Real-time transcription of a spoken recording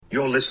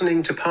You're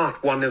listening to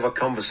part one of a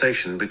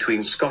conversation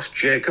between Scott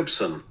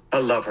Jacobson,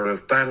 a lover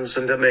of bands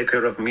and a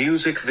maker of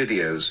music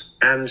videos,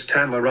 and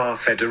Tamara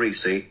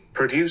Federici,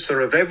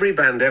 producer of Every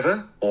Band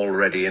Ever,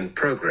 already in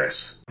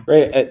progress.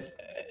 Great.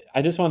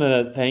 I just want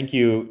to thank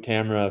you,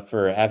 Tamara,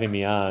 for having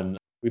me on.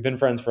 We've been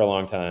friends for a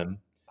long time.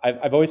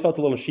 I've always felt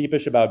a little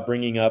sheepish about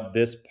bringing up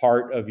this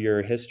part of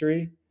your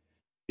history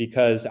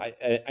because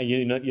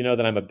you know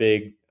that I'm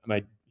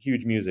a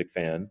huge music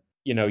fan.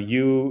 You know,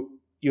 you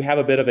have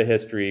a bit of a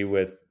history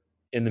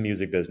in the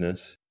music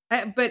business.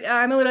 But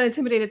I'm a little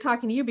intimidated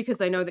talking to you because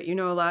I know that you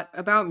know a lot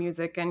about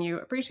music and you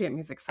appreciate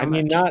music so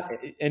much. Not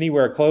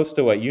anywhere close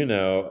to what you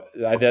know.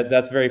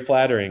 That's very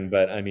flattering.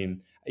 But I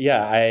mean,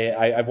 yeah,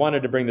 I've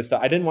wanted to bring this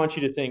stuff. I didn't want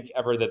you to think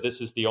ever that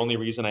this is the only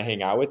reason I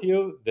hang out with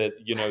you. That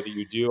that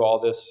you do all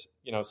this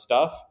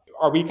stuff.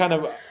 Are we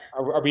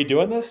are we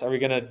doing this? Are we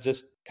going to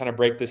just kind of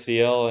break the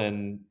seal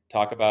and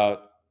talk about?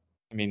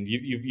 I mean,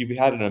 you've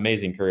had an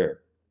amazing career.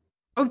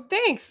 Oh,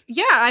 thanks.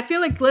 Yeah, I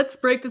feel like let's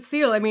break the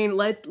seal. I mean,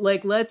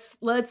 let's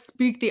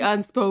speak the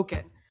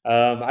unspoken.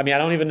 I mean, I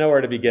don't even know where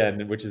to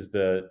begin, which is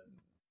the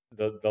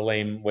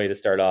lame way to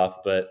start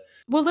off. But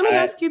well, let me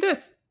ask you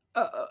this.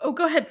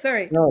 Go ahead.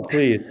 Sorry. No,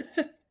 please.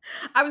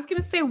 I was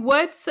gonna say,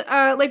 what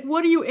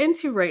are you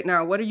into right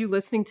now? What are you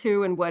listening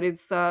to, and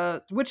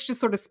which just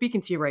sort of speaking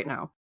to you right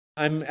now?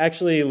 I'm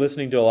actually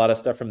listening to a lot of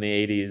stuff from the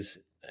 '80s,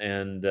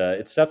 and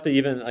it's stuff that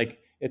even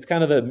it's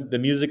kind of the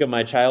music of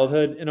my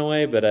childhood in a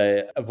way, but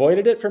I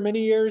avoided it for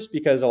many years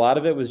because a lot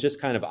of it was just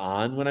kind of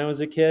on when I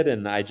was a kid,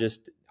 and I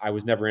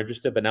was never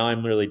interested. But now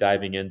I'm really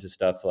diving into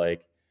stuff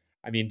like,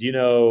 I mean, do you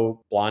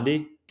know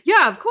Blondie?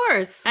 Yeah, of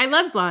course. I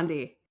love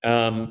Blondie.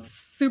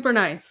 Super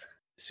nice.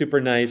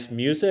 Super nice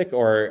music,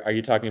 or are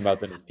you talking about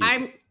the people?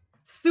 I'm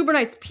super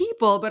nice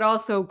people, but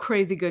also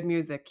crazy good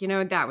music.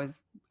 That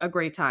was a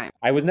great time.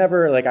 I was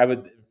never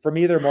for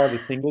me, they're more of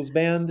a singles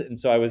band. And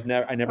so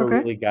I never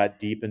really got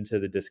deep into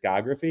the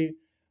discography,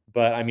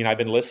 but I mean, I've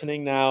been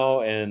listening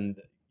now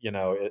and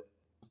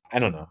I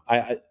don't know.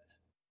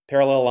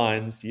 Parallel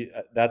Lines,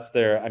 that's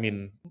I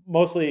mean,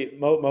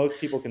 most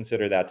people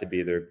consider that to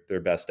be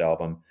their best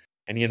album.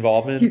 Any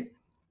involvement?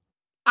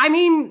 I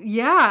mean,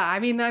 yeah. I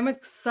mean, I'm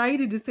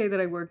excited to say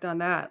that I worked on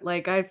that.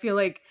 Like, I feel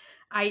like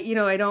I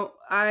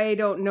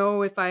don't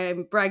know if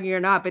I'm bragging or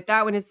not, but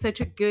that one is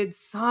such a good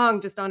song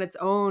just on its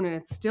own, and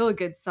it's still a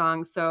good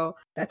song. So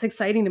that's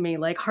exciting to me.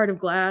 Like Heart of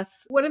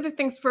Glass. One of the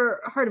things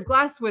for Heart of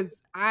Glass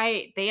was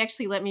they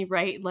actually let me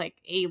write like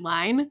a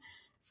line.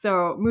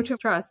 So Mucho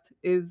Mistrust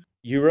is.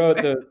 You wrote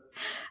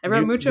I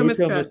wrote Mucho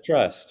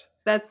Mistrust.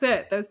 That's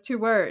it. Those 2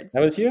 words.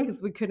 That was you?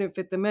 Because we couldn't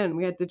fit them in.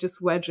 We had to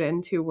just wedge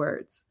in 2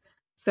 words.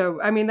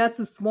 So, I mean, that's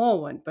a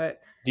small one, but.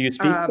 Do you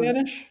speak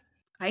Spanish?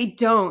 I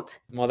don't.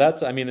 Well,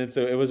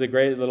 it was a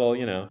great little,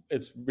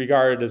 it's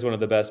regarded as one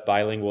of the best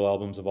bilingual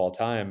albums of all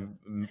time,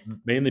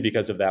 mainly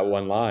because of that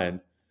one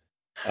line.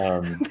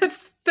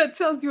 That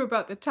tells you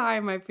about the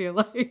time, I feel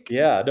like.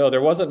 Yeah, no,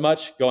 there wasn't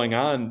much going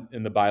on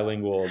in the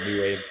bilingual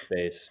new wave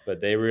space,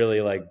 but they really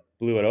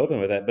blew it open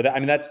with it. But I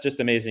mean, that's just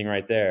amazing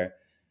right there.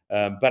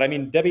 But I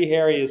mean, Debbie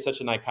Harry is such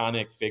an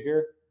iconic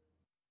figure,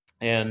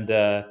 and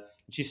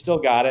she still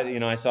got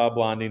it. I saw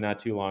Blondie not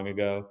too long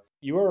ago.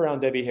 You were around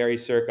Debbie Harry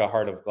circa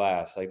Heart of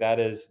Glass.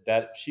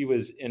 She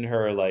was in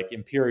her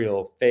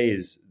imperial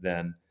phase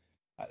then.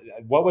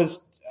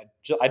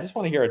 I just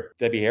want to hear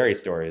Debbie Harry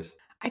stories.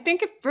 I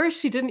think at first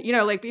she didn't,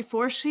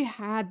 before she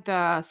had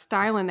the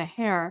style and the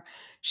hair,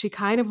 she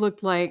kind of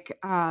looked like,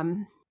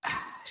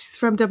 she's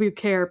from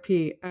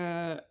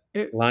WKRP.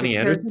 Lonnie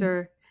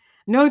Anderson?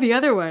 No, the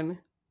other one.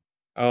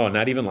 Oh,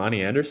 not even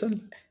Lonnie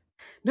Anderson?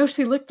 No,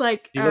 she looked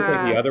like... She looked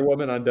like the other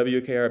woman on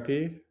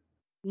WKRP?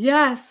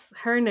 Yes,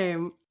 her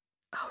name.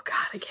 Oh,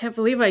 God, I can't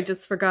believe I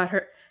just forgot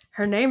her.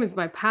 Her name is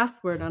my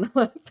password on a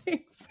lot of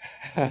things.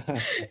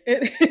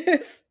 It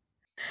is.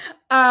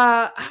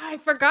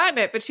 I've forgotten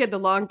it, but she had the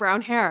long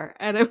brown hair.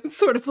 And it was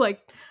sort of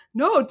like,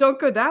 no, don't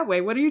go that way.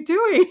 What are you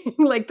doing?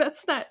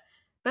 That's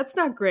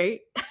not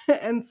great.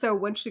 And so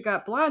when she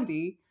got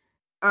Blondie,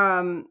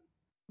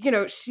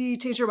 she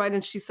changed her mind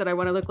and she said, I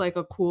want to look like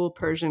a cool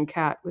Persian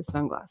cat with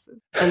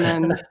sunglasses.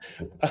 And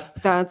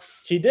then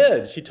She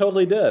did. She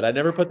totally did. I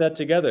never put that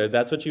together.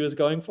 That's what she was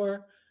going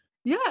for?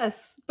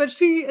 Yes, but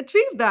she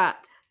achieved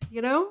that,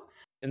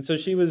 And so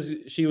she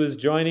was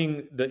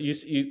joining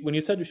when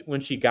you said when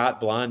she got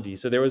Blondie.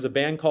 So there was a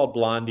band called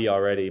Blondie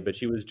already, but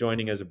she was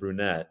joining as a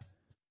brunette.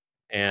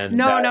 And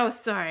no,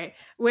 sorry.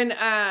 When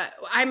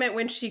I meant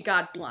when she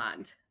got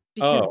blonde.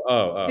 Because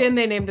then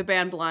they named the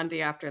band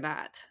Blondie after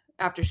that,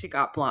 after she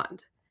got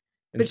blonde.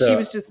 But she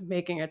was just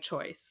making a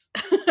choice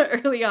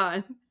early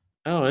on.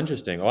 Oh,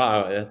 interesting.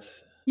 Wow,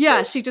 that's.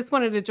 Yeah, she just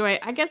wanted to join.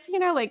 I guess,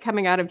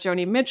 coming out of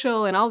Joni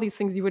Mitchell and all these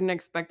things you wouldn't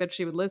expect that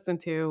she would listen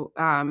to.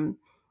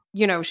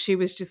 She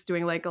was just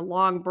doing a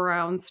long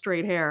brown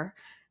straight hair.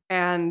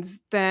 And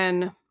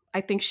then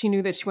I think she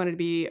knew that she wanted to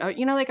be, a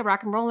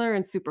rock and roller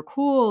and super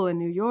cool in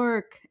New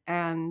York.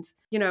 And,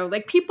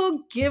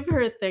 people give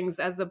her things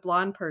as a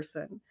blonde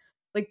person.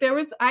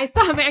 I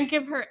saw a man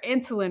give her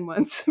insulin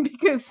once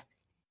because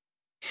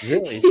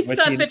Really? He Was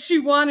thought that she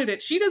wanted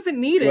it. She doesn't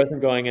need she it.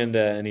 wasn't going into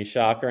any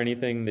shock or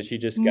anything, that she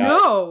just got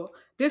No,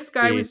 this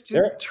guy the was just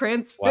there?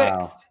 Wow.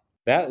 transfixed.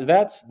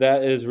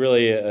 That is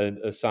really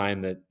a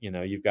sign that,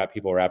 you've got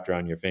people wrapped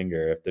around your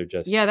finger if they're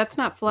just Yeah, that's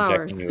not injecting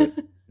flowers. you with.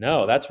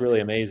 No, that's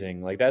really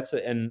amazing. Like that's,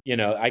 and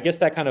I guess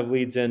that kind of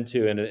leads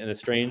into, in a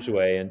strange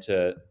way,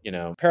 into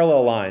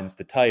parallel lines.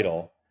 The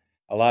title,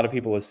 a lot of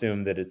people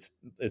assume that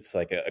it's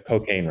like a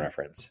cocaine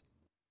reference.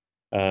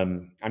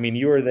 I mean,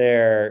 you were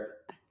there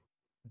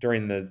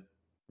during the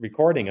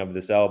recording of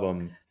this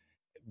album.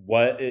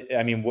 What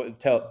I mean,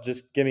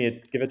 just give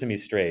it to me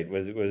straight.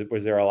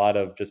 Was there a lot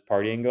of just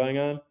partying going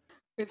on?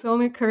 It's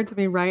only occurred to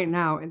me right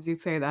now as you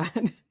say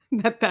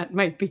that that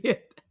might be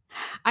it.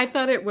 I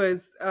thought it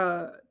was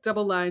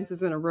double lines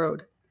as in a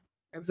road,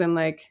 as in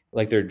like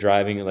Like they're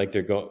driving, like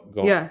they're going.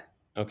 yeah,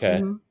 Okay.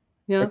 hmm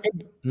yeah.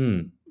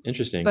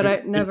 Interesting. But I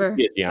Could never.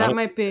 be a That geometry.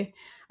 might be.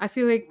 I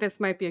feel like this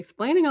might be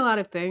explaining a lot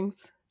of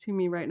things to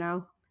me right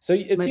now. So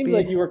it Might seems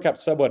like be. you were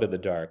kept somewhat in the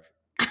dark,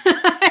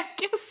 I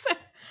guess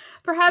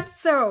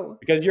perhaps so.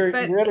 because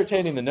But you're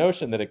entertaining the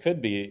notion that it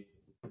could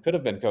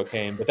have been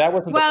cocaine, but that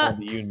wasn't the well, one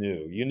that you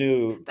knew. You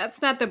knew.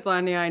 that's not the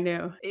Blondie I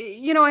knew.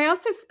 I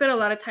also spent a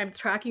lot of time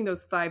tracking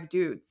those five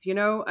dudes.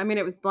 I mean,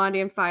 it was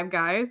Blondie and five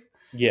guys,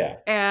 Yeah,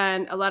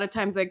 and a lot of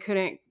times I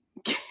couldn't.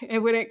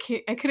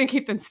 I couldn't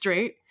keep them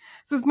straight.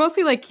 So it's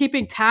mostly like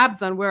keeping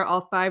tabs on where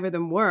all five of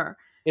them were.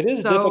 it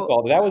is So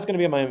difficult. That was going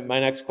to be my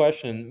next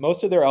question.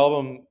 Most of their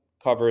album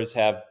covers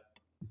have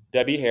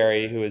Debbie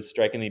Harry, who is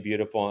strikingly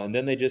beautiful, and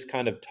then they just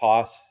kind of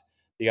toss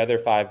the other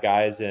five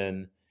guys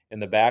in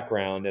the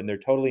background, and they're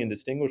totally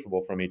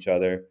indistinguishable from each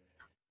other.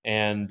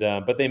 And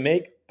but they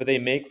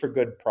make for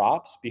good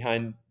props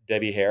behind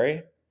Debbie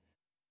Harry.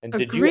 And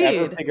did you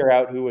ever agreed. figure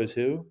out who was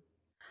who?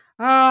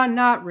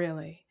 Not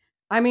really.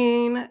 I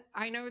mean,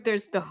 I know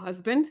there's the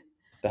husband,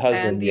 The and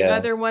husband, the yeah.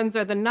 other ones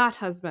are the not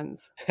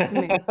husbands to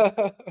me. Maybe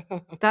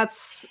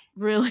That's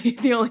really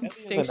the only in the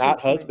distinction not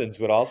to me. husbands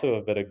would also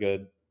have been a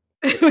good.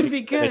 It But would even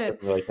be then, it good.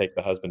 doesn't really take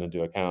the husband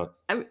into account.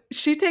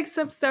 She takes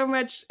up so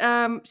much.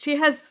 She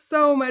has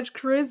so much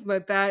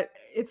charisma that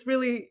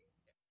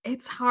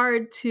it's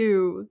hard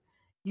to.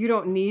 You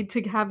don't need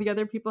to have the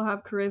other people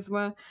have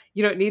charisma.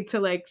 You don't need to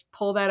like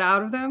pull that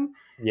out of them,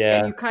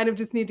 and Yeah, you kind of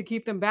just need to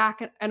keep them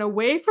back and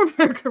away from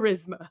her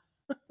charisma.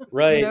 You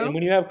right. And know?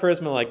 when you have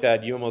charisma like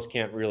that, you almost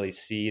can't really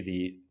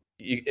see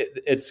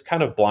it's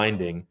kind of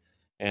blinding.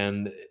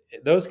 And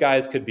those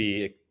guys could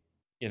be,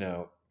 you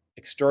know,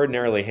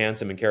 extraordinarily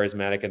handsome and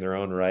charismatic in their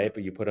own right,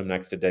 but you put them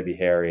next to Debbie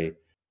Harry,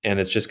 and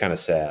it's just kind of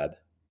sad.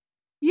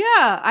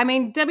 Yeah, I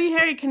mean, Debbie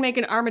Harry can make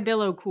an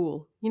armadillo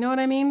cool. You know what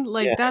I mean?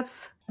 Like Yeah.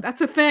 that's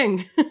a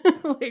thing.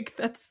 Like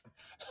that's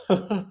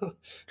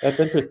That's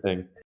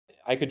interesting.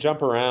 I could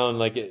jump around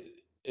like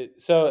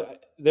so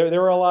there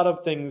were a lot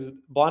of things.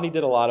 Blondie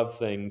did a lot of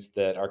things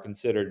that are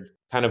considered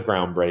kind of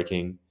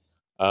groundbreaking.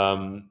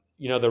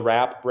 The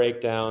rap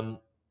breakdown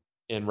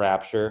in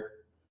Rapture.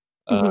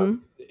 hmm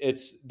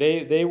It's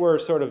they were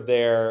sort of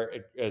there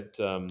at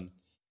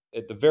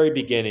the very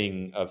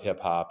beginning of hip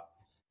hop.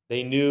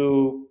 They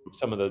knew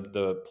some of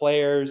the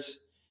players.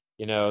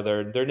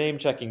 They're name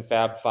checking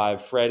Fab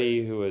Five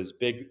Freddy, who was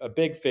a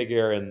big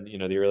figure in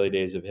the early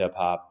days of hip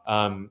hop.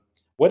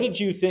 What did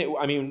you think?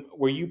 I mean,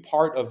 were you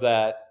part of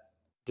that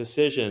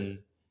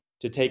decision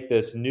to take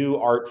this new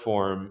art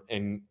form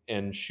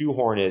and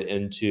shoehorn it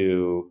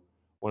into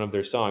one of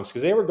their songs?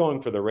 Because they were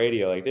going for the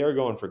radio, like they were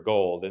going for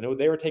gold, and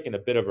they were taking a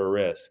bit of a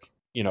risk,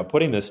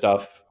 putting this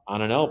stuff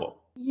on an album.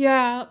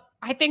 Yeah,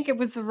 I think it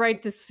was the right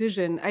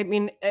decision. I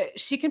mean,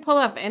 she can pull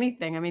off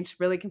anything. I mean, she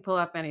really can pull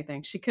off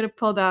anything. She could have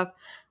pulled off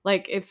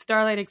like if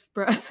Starlight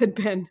Express had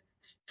been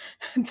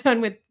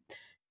done with,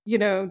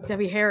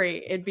 Debbie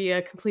Harry, it'd be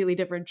a completely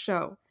different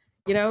show.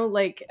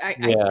 Like I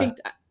Yeah, think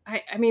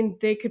I mean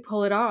they could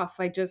pull it off.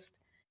 I just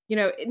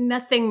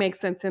nothing makes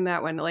sense in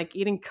that one. Like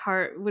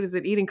what is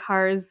it? Eating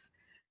cars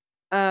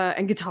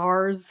and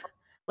guitars.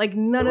 Like the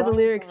none of the rhymes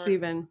lyrics aren't.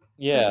 even.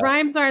 The Yeah,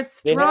 rhymes aren't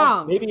they have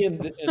strong. maybe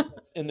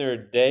in their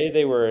day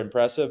they were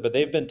impressive, but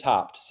they've been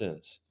topped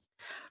since.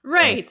 Uh,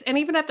 Right. And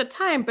even at the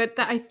time, but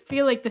I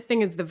feel like the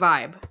thing is the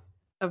vibe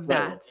of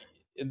right.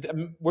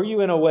 that. Were you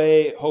in a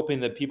way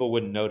hoping that people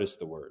wouldn't notice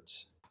the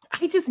words?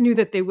 I just knew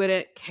that they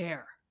wouldn't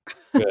care.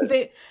 Good.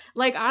 They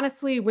like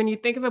honestly, when you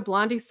think of a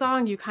Blondie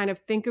song, you kind of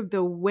think of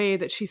the way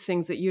that she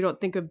sings it. You don't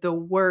think of the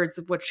words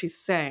of what she's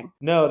saying.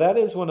 No, that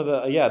is one of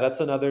the, yeah, that's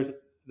another.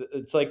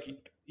 It's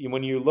like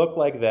when you look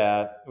like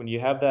that, when you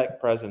have that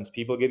presence,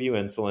 people give you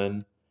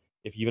insulin,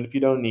 even if you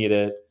don't need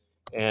it.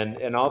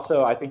 And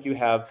also, I think you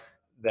have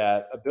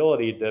that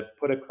ability to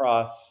put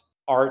across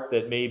art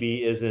that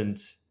maybe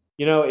isn't,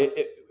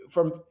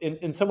 from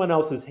in someone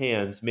else's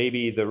hands,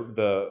 maybe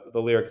the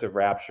lyrics of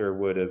Rapture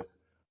would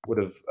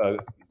have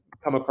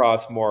come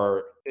across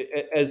more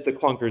as the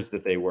clunkers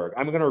that they were.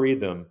 I'm going to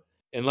read them,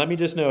 and let me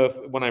just know if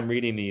when I'm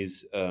reading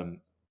these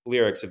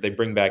lyrics, if they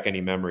bring back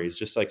any memories.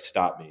 Just like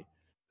stop me.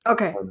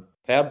 Okay.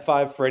 Fab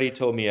Five Freddy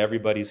told me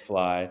everybody's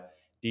fly.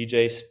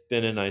 DJ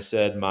spinning, I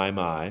said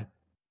my.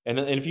 And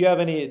if you have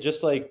any,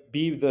 just like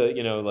be the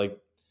like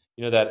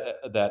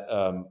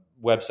that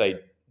website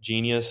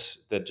Genius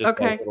that just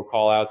does Okay. little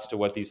call outs to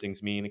what these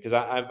things mean, because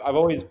I've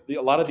always, a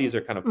lot of these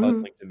are kind of Hmm.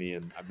 puzzling to me,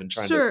 and I've been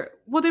trying to. Sure.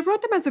 Well, they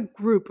wrote them as a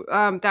group.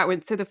 That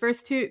would so the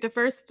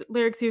first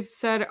lyrics you've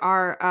said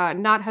are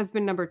not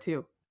husband number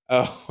two.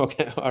 Oh,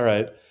 okay. All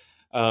right.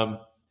 Um,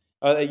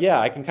 yeah,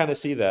 I can kind of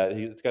see that.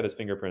 It's got his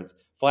fingerprints.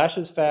 Flash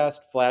is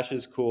fast. Flash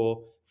is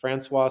cool.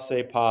 Francois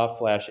say pa.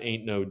 Flash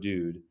ain't no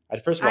dude.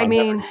 First of all, I I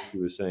never mean, knew he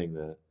was saying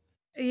that.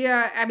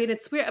 yeah, I mean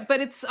it's weird,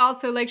 but it's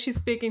also like she's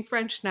speaking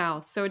French now,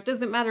 so it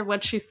doesn't matter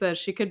what she says.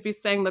 She could be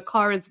saying the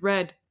car is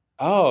red.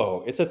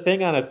 Oh, it's a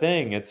thing on a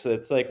thing. It's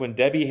like when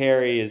Debbie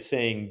Harry is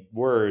saying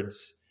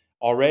words,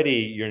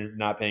 already you're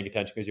not paying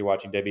attention because you're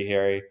watching Debbie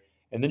Harry.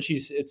 And then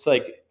it's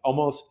like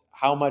almost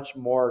how much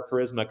more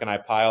charisma can I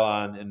pile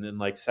on, and then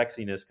like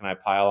sexiness can I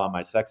pile on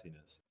my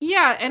sexiness?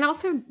 Yeah, and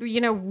also,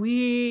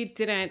 we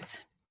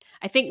didn't.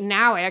 I think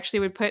now I actually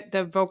would put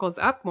the vocals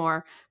up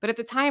more, but at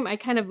the time I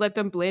kind of let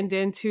them blend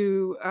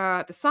into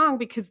the song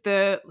because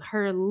the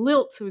her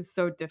lilt was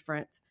so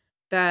different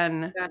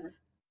than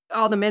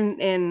all the men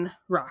in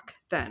rock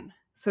then.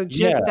 So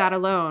Yeah. just that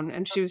alone,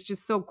 and she was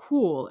just so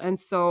cool and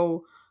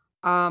so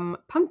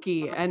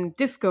punky and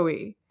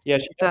disco-y. Yeah,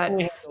 she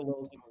definitely had That's the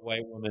lilt of a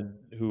white woman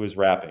who was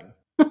rapping.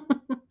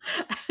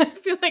 I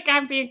feel like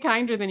I'm being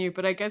kinder than you,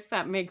 but I guess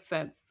that makes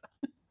sense.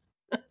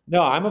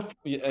 No,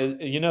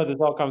 this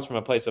all comes from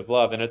a place of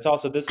love, and it's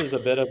also, this is a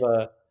bit of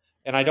a,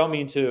 and I don't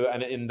mean to,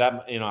 and in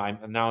that,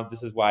 I'm now,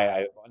 this is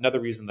why another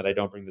reason that I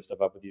don't bring this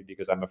stuff up with you,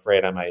 because I'm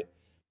afraid I might,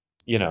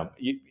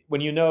 when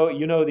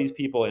these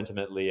people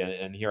intimately,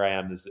 and here I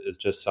am is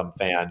just some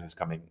fan who's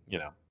coming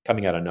out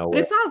of But nowhere.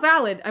 it's all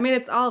valid. I mean,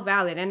 it's all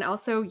valid, and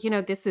also,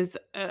 this is,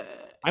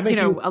 I'm a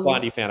huge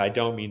Blondie fan. I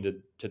don't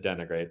mean to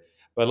denigrate,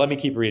 but let me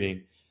keep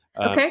reading.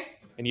 okay.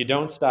 And you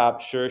don't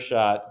stop, sure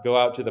shot, go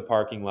out to the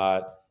parking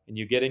lot, and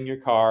you get in your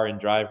car and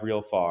drive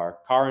real far.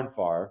 Car and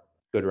far,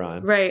 good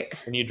rhyme. Right.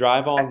 And you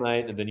drive all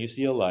night, and then you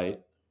see a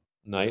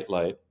night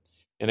light,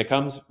 and it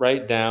comes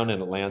right down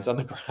and it lands on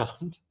the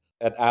ground.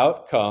 And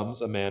out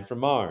comes a man from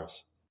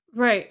Mars.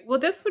 Right. Well,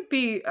 this would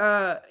be,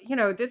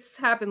 this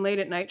happened late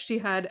at night. She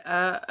had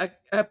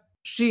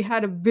she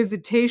had a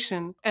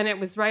visitation, and it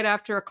was right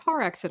after a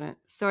car accident.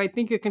 So I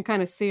think you can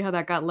kind of see how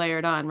that got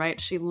layered on, right?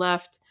 She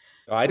left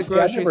the I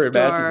grocery never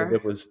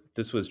imagined store. that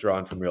this was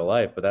drawn from real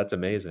life, but that's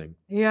amazing.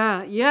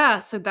 Yeah, yeah.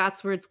 So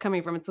that's where it's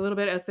coming from. It's a little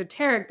bit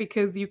esoteric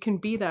because you can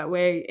be that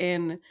way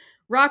in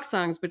rock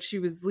songs, but she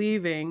was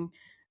leaving.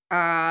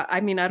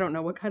 I mean, I don't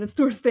know what kind of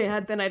stores they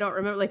had then. I don't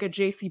remember, like a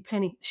J.C.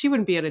 Penney. She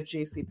wouldn't be at a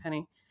J.C.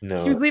 Penney. She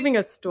was No. leaving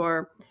a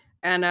store,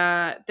 and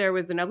there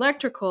was an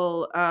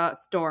electrical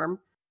storm.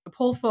 A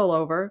pole fell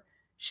over.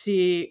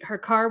 Her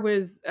car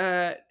was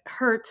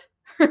hurt.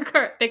 Her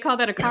car. They call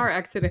that a car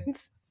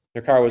accident.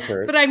 Her car was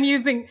hurt. But I'm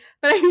using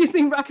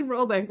rock and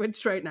roll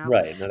language right now.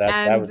 Right. No,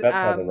 And that's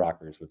how the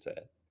rockers would say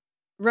it.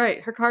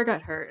 right, her car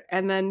got hurt,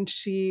 and then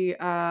she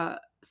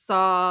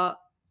saw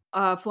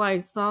a flying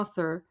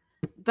saucer.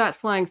 That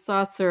flying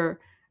saucer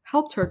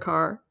helped her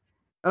car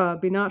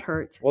be not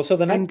hurt. Well, so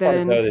the And next part of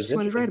then that is she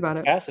wanted to write interesting. about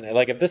It's it. fascinating.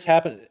 Like if this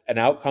happened and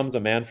out comes a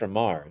man from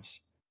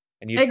Mars,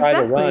 and you try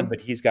to run, Exactly.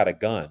 but he's got a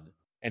gun,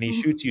 and he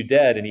Mm. shoots you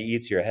dead, and he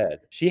eats your head.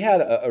 She had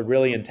a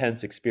really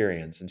intense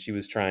experience, and she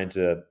was trying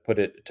to put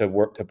it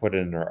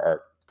in her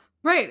art.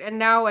 Right, and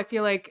now I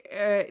feel like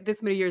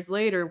this many years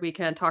later we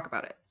can talk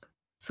about it.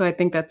 So I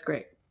think that's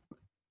great.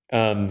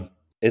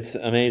 It's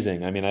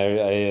amazing. I mean,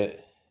 I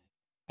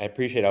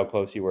appreciate how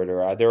close you were to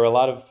her. There were a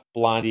lot of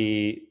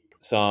Blondie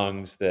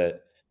songs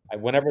that,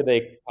 whenever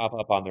they pop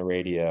up on the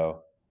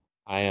radio,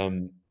 I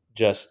am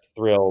just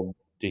thrilled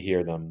to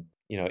hear them.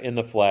 In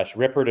the flesh,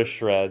 "Rip Her to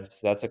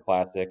Shreds." That's a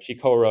classic. She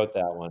co-wrote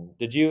that one.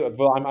 Did you?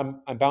 Well,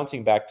 I'm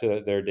bouncing back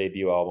to their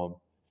debut album.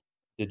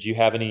 Did you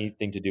have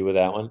anything to do with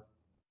that one?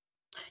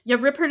 Yeah,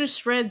 "Rip Her to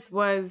Shreds"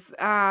 was,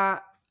 I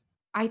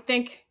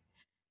think,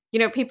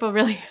 people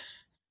really.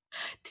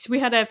 We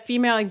had a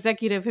female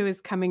executive who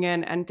was coming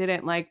in and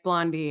didn't like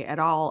Blondie at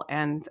all,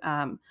 and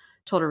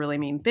told her really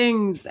mean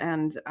things,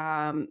 and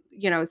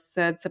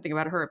said something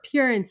about her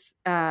appearance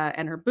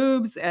and her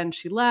boobs, and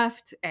she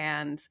left.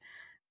 And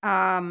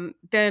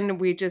then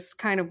we just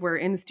kind of were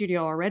in the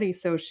studio already,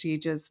 so she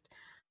just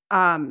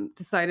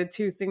decided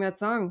to sing that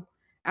song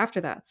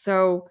after that.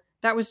 So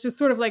that was just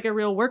sort of like a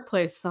real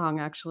workplace song,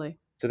 actually.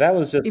 So that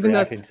was just Even though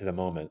reacting to the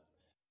moment.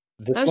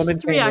 This that was woman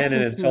just came in and reacting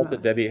to the insulted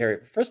moment. Debbie Harry.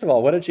 First of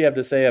all, what did she have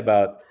to say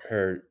about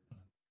her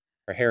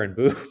hair and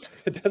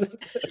boobs? It doesn't.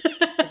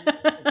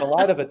 A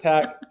line of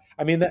attack.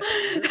 I mean,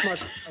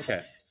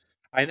 okay.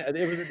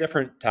 It was a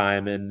different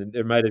time, and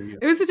there might have been.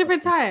 It was a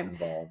different time.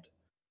 Involved.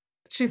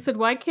 She said,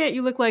 "Why can't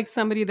you look like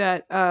somebody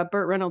that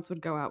Burt Reynolds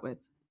would go out with?"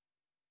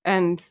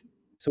 And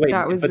So wait,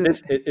 that was but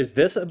is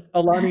this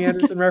a Lonnie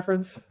Anderson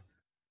reference?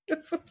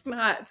 This is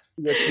not.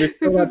 You're This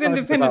still not is talking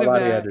independent about of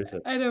Lonnie that.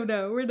 Anderson. I don't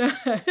know. We're not.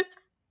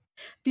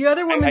 The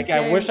other woman's I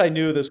name. wish I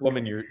knew this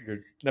woman.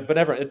 No, but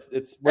never.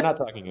 It's we're not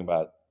talking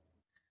about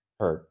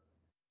her.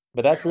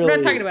 But that's really. We're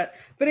not talking about it.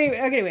 But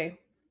anyway,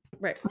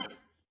 right.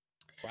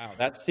 Wow,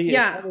 that's see if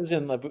that Yeah. was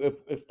in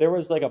if there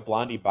was like a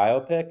Blondie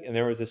biopic and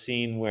there was a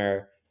scene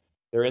where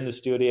they're in the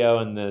studio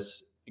and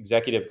this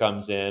executive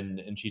comes in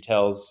and she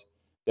tells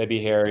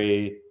Debbie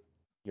Harry,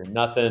 "You're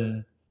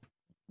nothing,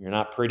 you're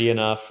not pretty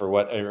enough," or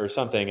what or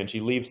something, and she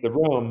leaves the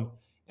room,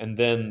 and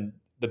then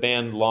the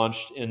band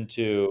launched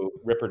into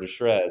Rip Her to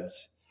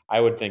Shreds. I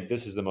would think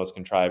this is the most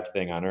contrived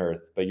thing on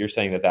earth, but you're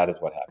saying that that is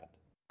what happened.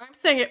 I'm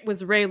saying it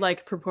was Ray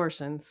like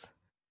proportions,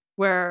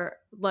 where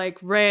like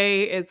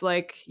Ray is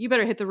like, "You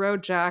better hit the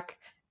road, Jack,"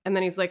 and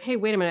then he's like, "Hey,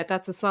 wait a minute,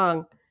 that's a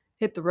song,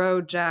 Hit the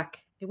Road,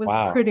 Jack." It was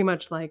Wow. pretty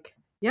much like,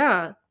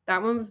 yeah,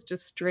 that one was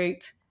just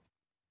straight.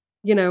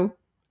 You know,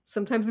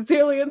 sometimes it's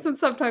aliens and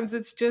sometimes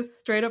it's just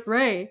straight up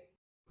Ray.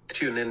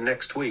 Tune in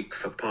next week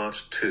for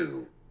part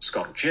 2.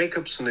 Scott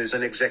Jacobson is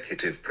an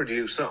executive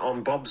producer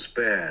on Bob's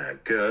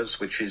Burgers,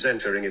 which is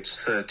entering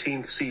its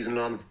 13th season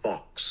on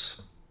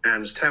Fox.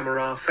 And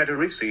Tamara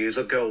Federici is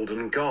a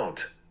golden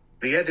god.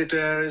 The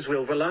editor is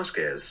Will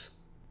Velasquez.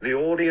 The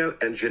audio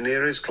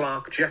engineer is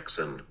Clark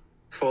Jackson.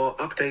 For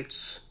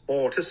updates,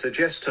 or to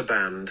suggest a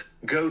band,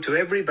 go to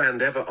Every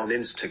Band Ever on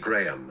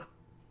Instagram.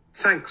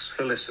 Thanks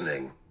for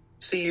listening.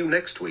 See you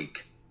next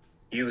week.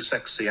 You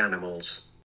sexy animals.